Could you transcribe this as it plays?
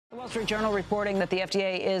Wall Street Journal reporting that the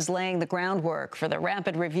FDA is laying the groundwork for the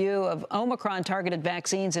rapid review of Omicron-targeted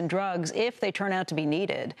vaccines and drugs if they turn out to be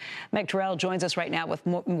needed. Meg Terrell joins us right now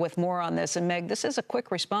with more on this. And Meg, this is a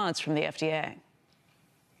quick response from the FDA.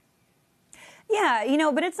 Yeah,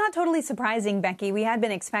 but it's not totally surprising, Becky. We had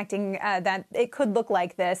been expecting that it could look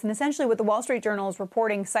like this. And essentially what the Wall Street Journal is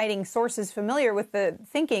reporting, citing sources familiar with the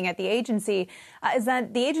thinking at the agency, is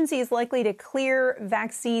that the agency is likely to clear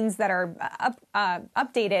vaccines that are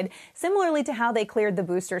updated similarly to how they cleared the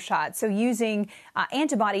booster shot. So using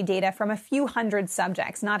antibody data from a few hundred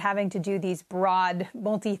subjects, not having to do these broad,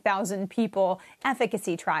 multi-thousand people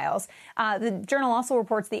efficacy trials. The journal also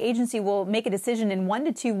reports the agency will make a decision in 1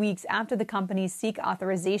 to 2 weeks after the company seek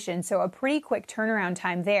authorization, so a pretty quick turnaround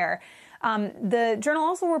time there. The journal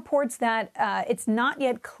also reports that it's not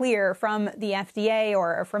yet clear from the FDA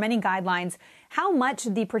or from any guidelines how much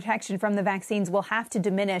the protection from the vaccines will have to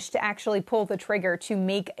diminish to actually pull the trigger to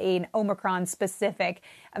make an Omicron-specific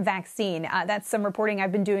vaccine. That's some reporting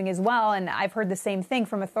I've been doing as well, and I've heard the same thing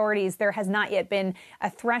from authorities. There has not yet been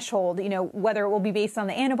a threshold, whether it will be based on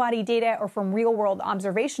the antibody data or from real-world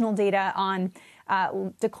observational data on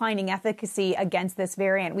declining efficacy against this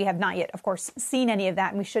variant. We have not yet, of course, seen any of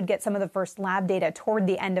that, and we should get some of the first lab data toward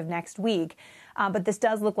the end of next week. But this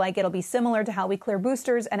does look like it'll be similar to how we clear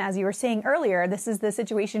boosters. And as you were saying earlier, this is the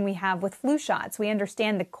situation we have with flu shots. We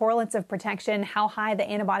understand the correlates of protection, how high the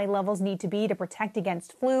antibody levels need to be to protect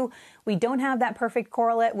against flu. We don't have that perfect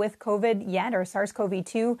correlate with COVID yet, or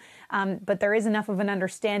SARS-CoV-2, but there is enough of an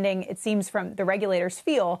understanding, it seems, from the regulators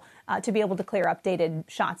feel, to be able to clear updated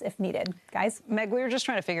shots if needed. Guys? Meg, we were just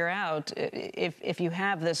trying to figure out if you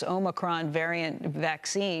have this Omicron variant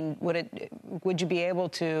vaccine, would you be able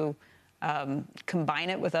to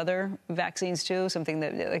combine it with other vaccines too? Something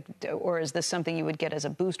that, or is this something you would get as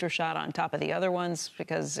a booster shot on top of the other ones?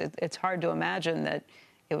 Because it's hard to imagine that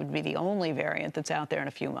it would be the only variant that's out there in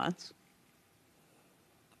a few months.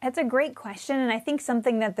 It's a great question, and I think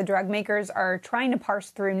something that the drug makers are trying to parse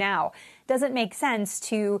through now. Does it make sense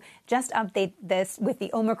to just update this with the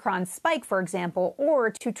Omicron spike, for example, or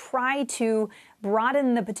to try to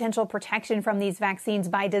broaden the potential protection from these vaccines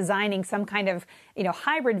by designing some kind of,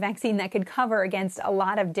 hybrid vaccine that could cover against a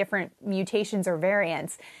lot of different mutations or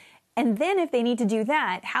variants? And then if they need to do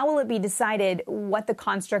that, how will it be decided what the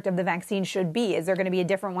construct of the vaccine should be? Is there going to be a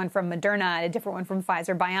different one from Moderna and a different one from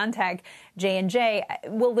Pfizer, BioNTech, J&J?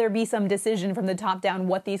 Will there be some decision from the top down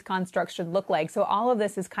what these constructs should look like? So all of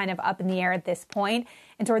this is kind of up in the air at this point.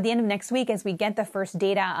 And toward the end of next week, as we get the first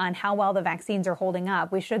data on how well the vaccines are holding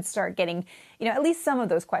up, we should start getting, at least some of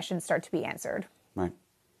those questions start to be answered. Right.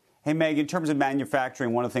 Hey, Meg, in terms of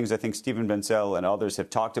manufacturing, one of the things I think Stephen Bensell and others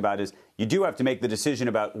have talked about is you do have to make the decision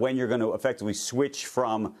about when you're going to effectively switch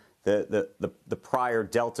from the prior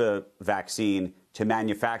Delta vaccine to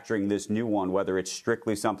manufacturing this new one, whether it's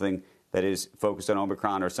strictly something that is focused on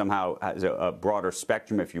Omicron or somehow has a broader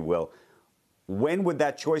spectrum, if you will. When would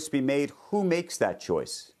that choice be made? Who makes that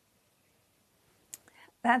choice?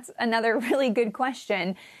 That's another really good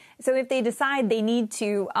question. So if they decide they need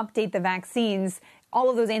to update the vaccines, all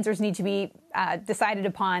of those answers need to be decided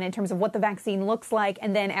upon in terms of what the vaccine looks like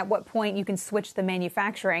and then at what point you can switch the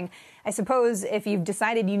manufacturing. I suppose if you've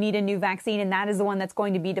decided you need a new vaccine and that is the one that's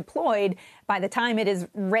going to be deployed, by the time it is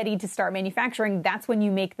ready to start manufacturing, that's when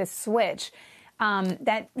you make the switch.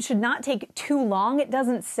 That should not take too long. It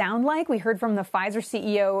doesn't sound like. We heard from the Pfizer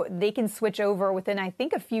CEO, they can switch over within, I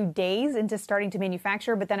think, a few days into starting to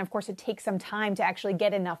manufacture. But then, of course, it takes some time to actually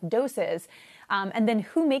get enough doses. And then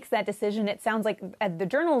who makes that decision? It sounds like the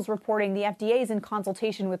journal is reporting the FDA is in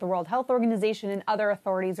consultation with the World Health Organization and other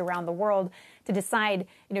authorities around the world to decide,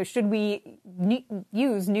 should we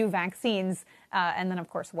use new vaccines? And then, of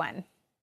course, when.